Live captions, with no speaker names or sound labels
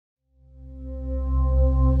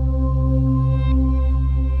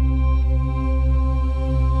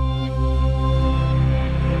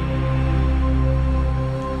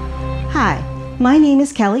My name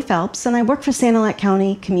is Kelly Phelps, and I work for Sanilac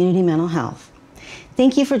County Community Mental Health.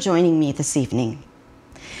 Thank you for joining me this evening.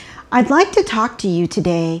 I'd like to talk to you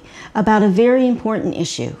today about a very important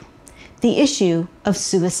issue, the issue of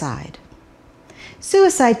suicide.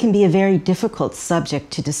 Suicide can be a very difficult subject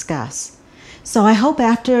to discuss, so I hope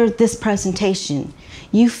after this presentation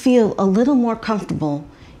you feel a little more comfortable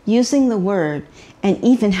using the word and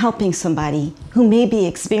even helping somebody who may be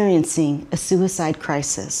experiencing a suicide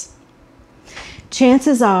crisis.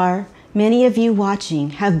 Chances are many of you watching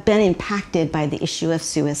have been impacted by the issue of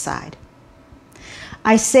suicide.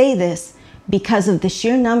 I say this because of the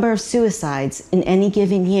sheer number of suicides in any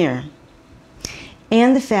given year,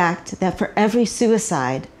 and the fact that for every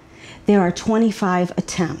suicide, there are 25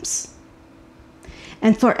 attempts.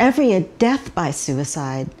 And for every death by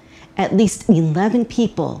suicide, at least 11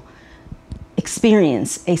 people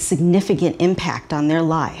experience a significant impact on their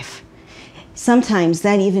life. Sometimes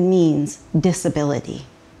that even means disability.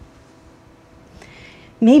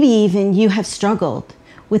 Maybe even you have struggled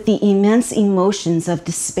with the immense emotions of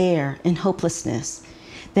despair and hopelessness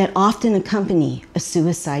that often accompany a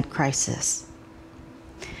suicide crisis.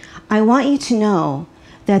 I want you to know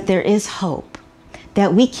that there is hope,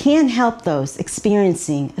 that we can help those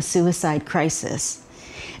experiencing a suicide crisis.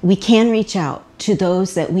 We can reach out to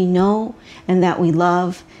those that we know and that we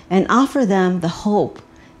love and offer them the hope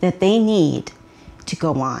that they need to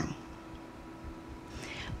go on.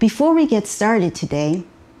 Before we get started today,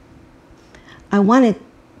 I want to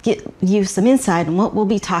get you some insight on what we'll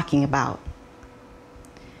be talking about.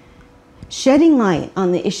 Shedding light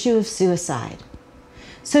on the issue of suicide.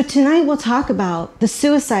 So tonight we'll talk about the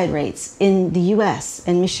suicide rates in the US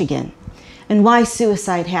and Michigan and why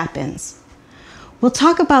suicide happens. We'll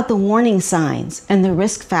talk about the warning signs and the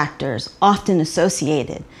risk factors often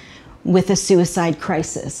associated with a suicide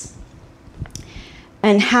crisis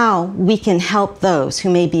and how we can help those who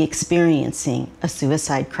may be experiencing a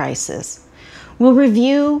suicide crisis. We'll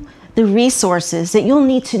review the resources that you'll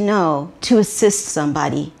need to know to assist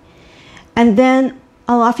somebody, and then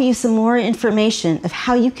I'll offer you some more information of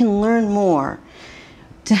how you can learn more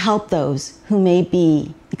to help those who may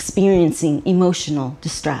be experiencing emotional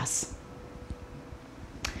distress.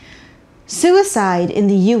 Suicide in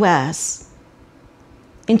the US.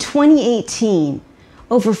 In 2018,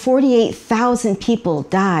 over 48,000 people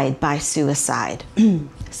died by suicide.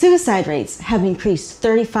 Suicide rates have increased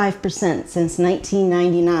 35% since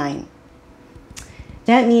 1999.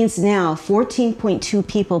 That means now 14.2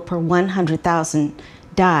 people per 100,000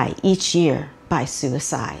 die each year by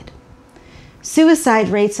suicide. Suicide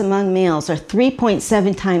rates among males are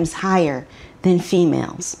 3.7 times higher than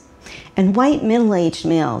females. And white middle-aged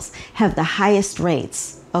males have the highest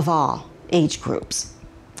rates of all age groups.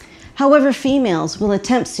 However, females will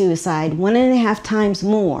attempt suicide 1.5 times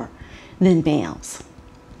more than males.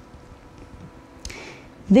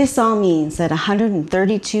 This all means that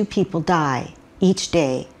 132 people die each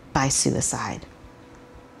day by suicide.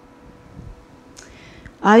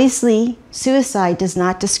 Obviously, suicide does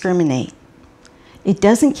not discriminate. It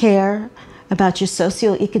doesn't care about your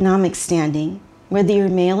socioeconomic standing, whether you're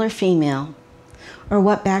male or female, or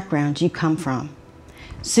what background you come from.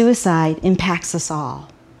 Suicide impacts us all.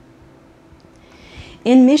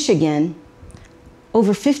 In Michigan,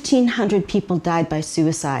 over 1,500 people died by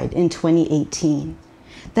suicide in 2018.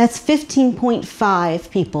 That's 15.5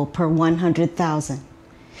 people per 100,000.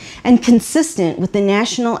 And consistent with the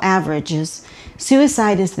national averages,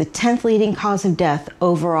 suicide is the 10th leading cause of death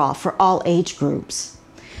overall for all age groups.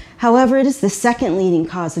 However, it is the second leading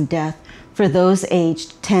cause of death for those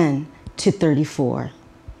aged 10 to 34.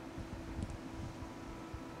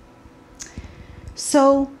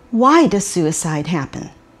 So, why does suicide happen?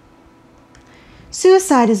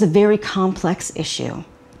 Suicide is a very complex issue.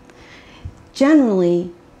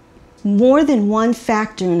 Generally, more than one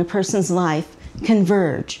factor in a person's life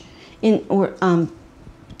converge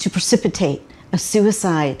to precipitate a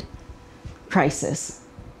suicide crisis.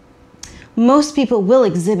 Most people will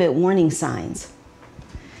exhibit warning signs.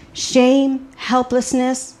 Shame,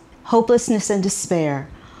 helplessness, hopelessness, and despair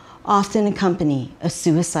often accompany a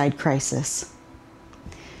suicide crisis.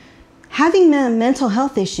 Having a mental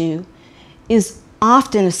health issue is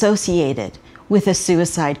often associated with a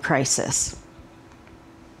suicide crisis,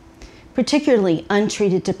 particularly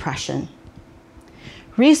untreated depression.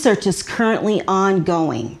 Research is currently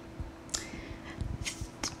ongoing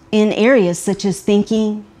in areas such as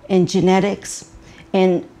thinking and genetics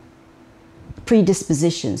and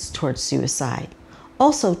predispositions towards suicide.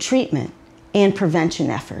 Also treatment and prevention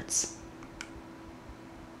efforts.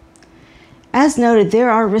 As noted, there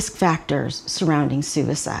are risk factors surrounding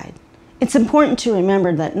suicide, It's important to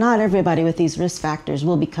remember that not everybody with these risk factors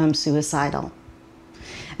will become suicidal,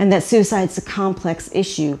 and that suicide is a complex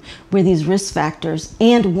issue where these risk factors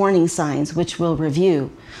and warning signs, which we'll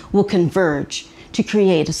review, will converge to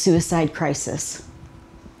create a suicide crisis.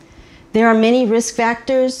 There are many risk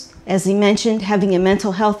factors, as he mentioned, having a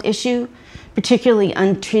mental health issue, particularly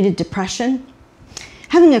untreated depression.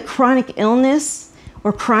 Having a chronic illness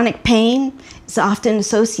or chronic pain is often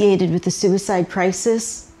associated with a suicide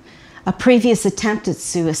crisis. A previous attempt at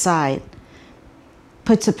suicide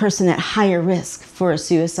puts a person at higher risk for a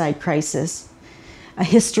suicide crisis. A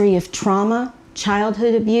history of trauma,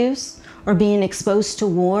 childhood abuse, or being exposed to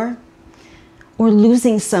war, or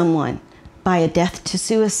losing someone by a death to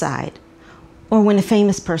suicide, or when a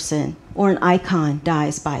famous person or an icon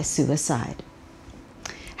dies by suicide.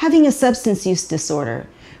 Having a substance use disorder,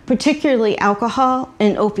 particularly alcohol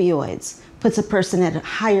and opioids, puts a person at a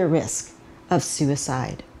higher risk of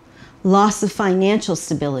suicide. Loss of financial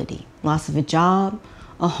stability, loss of a job,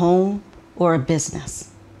 a home, or a business.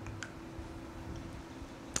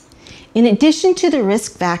 In addition to the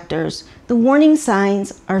risk factors, the warning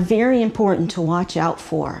signs are very important to watch out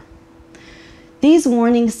for. These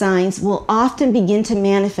warning signs will often begin to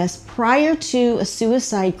manifest prior to a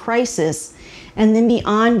suicide crisis and then be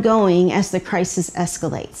ongoing as the crisis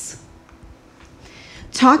escalates.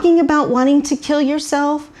 Talking about wanting to kill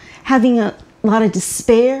yourself, having a lot of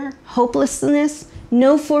despair, hopelessness,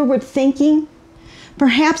 no forward thinking.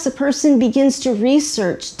 Perhaps a person begins to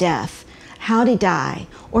research death, how to die,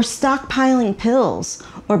 or stockpiling pills,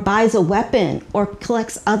 or buys a weapon, or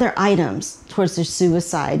collects other items towards their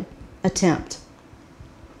suicide attempt.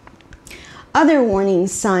 Other warning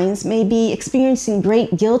signs may be experiencing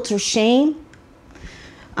great guilt or shame,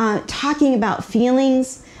 talking about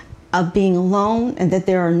feelings of being alone and that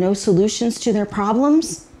there are no solutions to their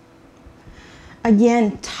problems.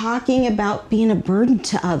 Again, talking about being a burden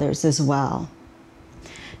to others as well.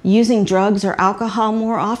 Using drugs or alcohol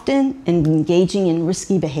more often and engaging in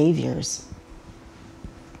risky behaviors.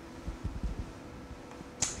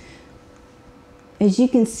 As you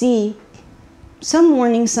can see, some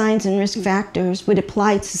warning signs and risk factors would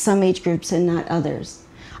apply to some age groups and not others.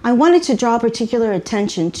 I wanted to draw particular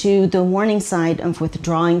attention to the warning sign of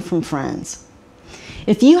withdrawing from friends.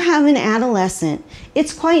 If you have an adolescent,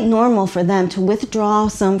 it's quite normal for them to withdraw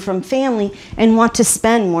some from family and want to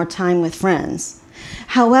spend more time with friends.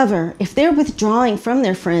 However, if they're withdrawing from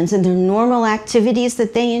their friends and their normal activities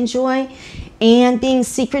that they enjoy and being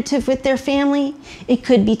secretive with their family, it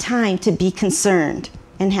could be time to be concerned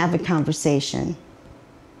and have a conversation.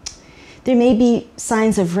 There may be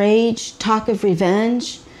signs of rage, talk of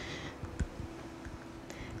revenge,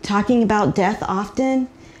 talking about death often,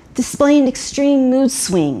 displaying extreme mood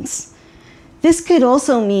swings. This could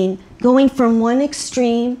also mean going from one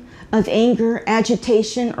extreme of anger,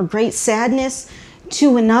 agitation, or great sadness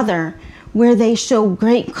to another where they show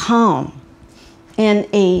great calm and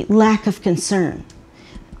a lack of concern.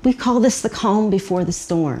 We call this the calm before the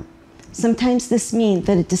storm. Sometimes this means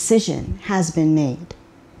that a decision has been made.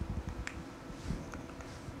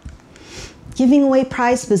 Giving away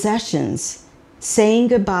prized possessions, saying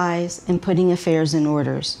goodbyes, and putting affairs in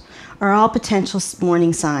orders are all potential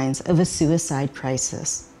warning signs of a suicide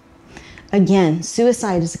crisis. Again,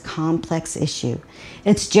 suicide is a complex issue.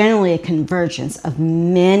 It's generally a convergence of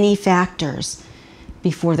many factors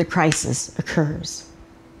before the crisis occurs.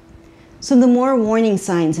 So the more warning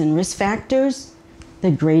signs and risk factors, the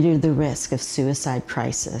greater the risk of suicide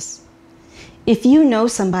crisis. If you know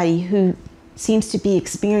somebody who seems to be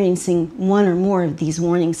experiencing one or more of these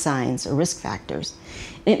warning signs or risk factors,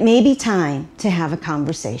 it may be time to have a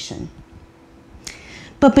conversation.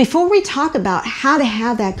 But before we talk about how to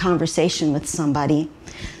have that conversation with somebody,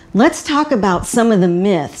 let's talk about some of the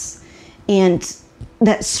myths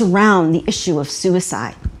that surround the issue of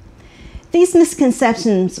suicide. These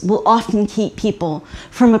misconceptions will often keep people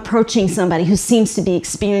from approaching somebody who seems to be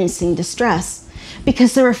experiencing distress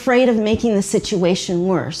because they're afraid of making the situation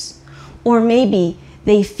worse, or maybe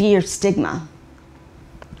they fear stigma.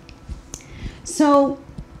 So,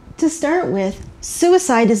 to start with,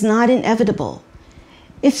 suicide is not inevitable.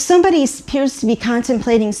 If somebody appears to be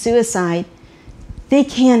contemplating suicide, they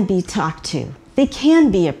can be talked to. They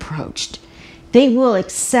can be approached. They will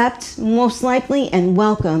accept, most likely, and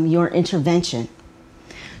welcome your intervention.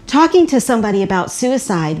 Talking to somebody about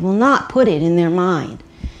suicide will not put it in their mind.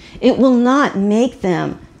 It will not make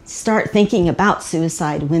them start thinking about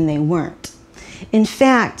suicide when they weren't. In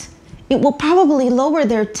fact, it will probably lower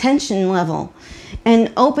their tension level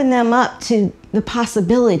and open them up to the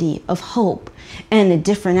possibility of hope and a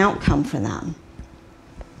different outcome for them.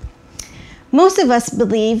 Most of us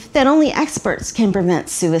believe that only experts can prevent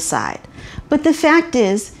suicide, but the fact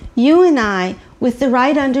is, you and I, with the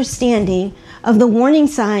right understanding of the warning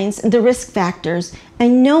signs and the risk factors,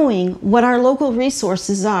 and knowing what our local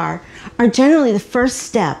resources are generally the first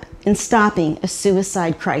step in stopping a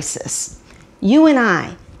suicide crisis. You and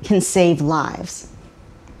I can save lives.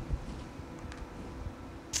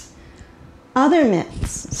 Other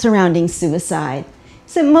myths surrounding suicide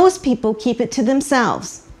is that most people keep it to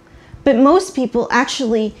themselves, but most people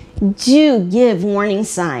actually do give warning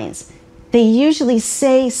signs. They usually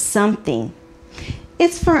say something.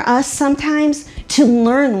 It's for us sometimes to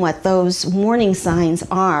learn what those warning signs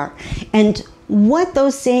are and what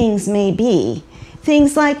those sayings may be.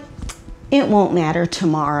 Things like, it won't matter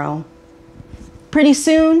tomorrow. Pretty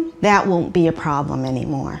soon, that won't be a problem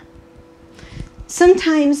anymore.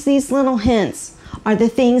 Sometimes these little hints are the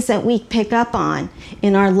things that we pick up on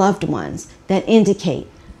in our loved ones that indicate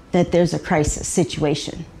that there's a crisis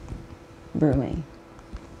situation brewing.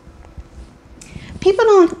 People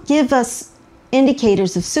don't give us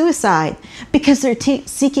indicators of suicide because they're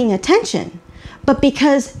seeking attention, but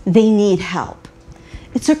because they need help.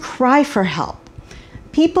 It's a cry for help.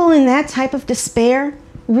 People in that type of despair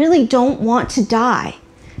really don't want to die.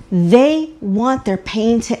 They want their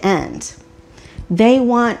pain to end. They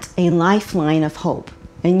want a lifeline of hope,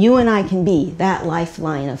 and you and I can be that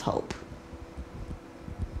lifeline of hope.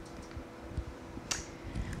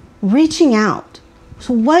 Reaching out.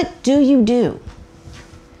 So what do you do?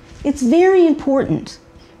 It's very important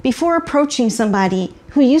before approaching somebody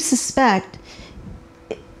who you suspect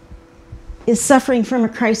is suffering from a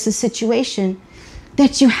crisis situation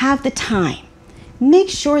that you have the time. Make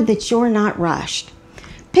sure that you're not rushed.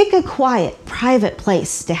 Pick a quiet, private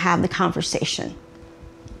place to have the conversation.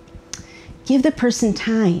 Give the person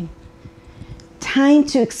time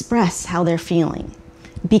to express how they're feeling.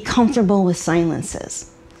 Be comfortable with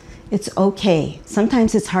silences. It's okay.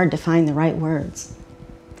 Sometimes it's hard to find the right words.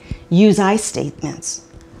 Use I statements.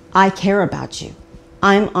 I care about you.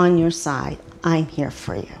 I'm on your side. I'm here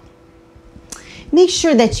for you. Make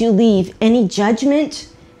sure that you leave any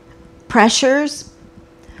judgment, pressures,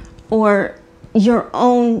 or your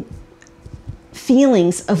own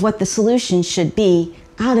feelings of what the solution should be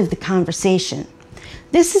out of the conversation.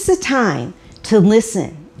 This is a time to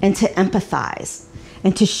listen and to empathize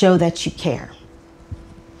and to show that you care.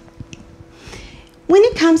 When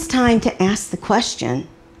it comes time to ask the question,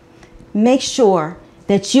 make sure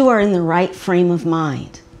that you are in the right frame of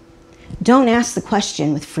mind. Don't ask the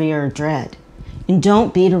question with fear or dread, and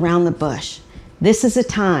don't beat around the bush. This is a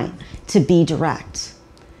time to be direct.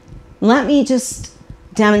 Let me just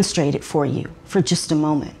demonstrate it for you for just a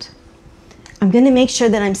moment. I'm going to make sure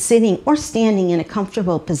that I'm sitting or standing in a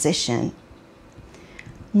comfortable position.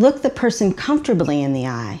 Look the person comfortably in the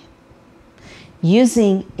eye,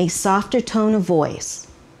 using a softer tone of voice,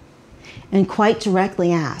 and quite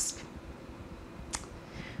directly ask,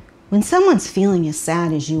 when someone's feeling as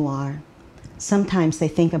sad as you are, sometimes they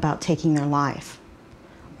think about taking their life.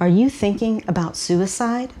 Are you thinking about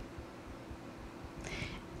suicide?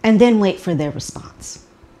 And then wait for their response.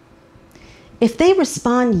 If they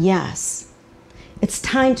respond yes, it's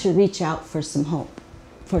time to reach out for some help.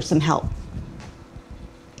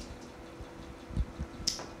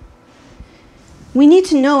 We need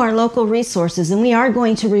to know our local resources, and we are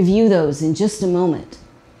going to review those in just a moment.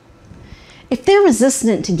 If they're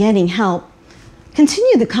resistant to getting help,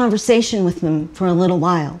 continue the conversation with them for a little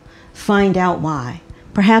while. Find out why.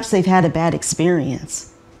 Perhaps they've had a bad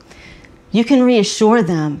experience. You can reassure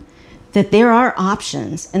them that there are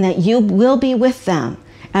options and that you will be with them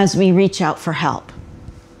as we reach out for help.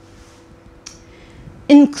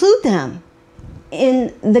 Include them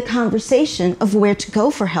in the conversation of where to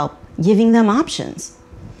go for help, giving them options.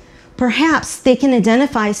 Perhaps they can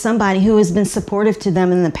identify somebody who has been supportive to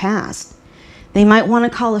them in the past. They might want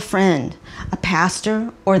to call a friend, a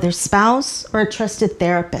pastor, or their spouse, or a trusted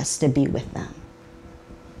therapist to be with them.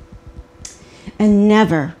 And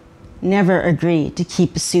never, never agree to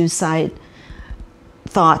keep suicide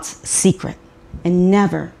thoughts secret. And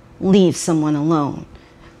never leave someone alone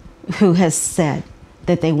who has said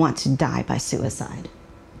that they want to die by suicide.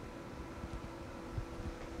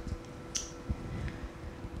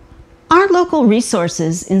 Our local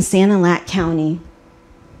resources in Sanilac County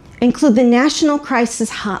include the National Crisis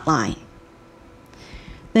Hotline,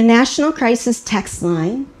 the National Crisis Text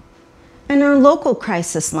Line, and our local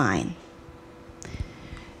crisis line.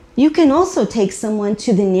 You can also take someone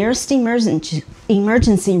to the nearest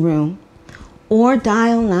emergency room or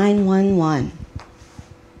dial 911.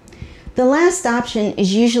 The last option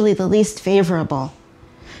is usually the least favorable,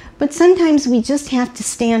 But sometimes we just have to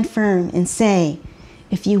stand firm and say,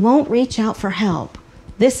 if you won't reach out for help,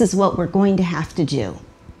 this is what we're going to have to do.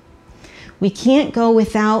 We can't go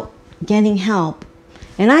without getting help,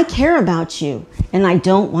 and I care about you, and I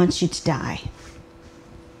don't want you to die.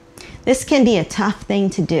 This can be a tough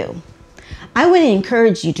thing to do. I would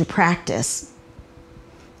encourage you to practice,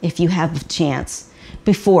 if you have a chance,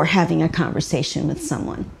 before having a conversation with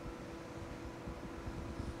someone.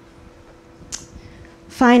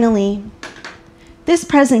 Finally, this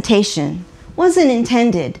presentation wasn't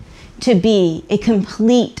intended to be a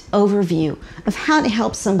complete overview of how to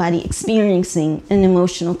help somebody experiencing an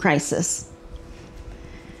emotional crisis.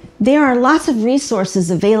 There are lots of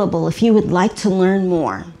resources available if you would like to learn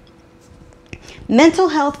more. Mental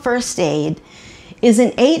Health First Aid is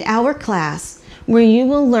an 8-hour class where you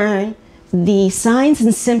will learn the signs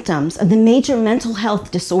and symptoms of the major mental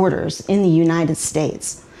health disorders in the United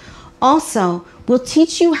States. Also, we'll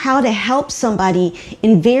teach you how to help somebody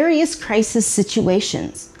in various crisis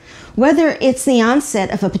situations, whether it's the onset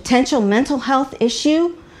of a potential mental health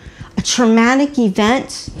issue, a traumatic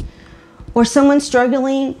event, or someone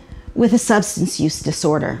struggling with a substance use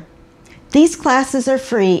disorder. These classes are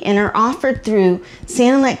free and are offered through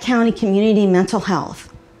Sanilac County Community Mental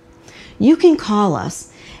Health. You can call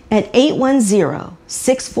us at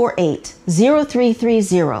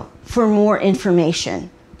 810-648-0330 for more information.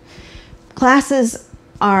 Classes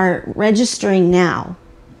are registering now,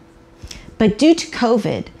 but due to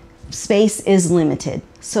COVID, space is limited,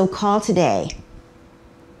 so call today.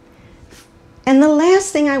 And the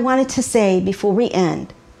last thing I wanted to say before we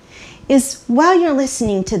end is, while you're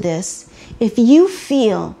listening to this, if you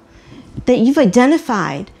feel that you've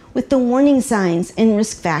identified with the warning signs and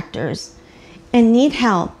risk factors and need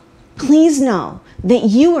help, please know that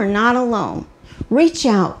you are not alone. Reach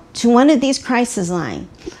out to one of these crisis lines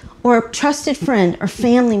or a trusted friend or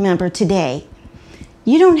family member today.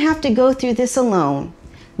 You don't have to go through this alone.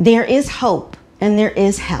 There is hope and there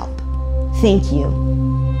is help. Thank you.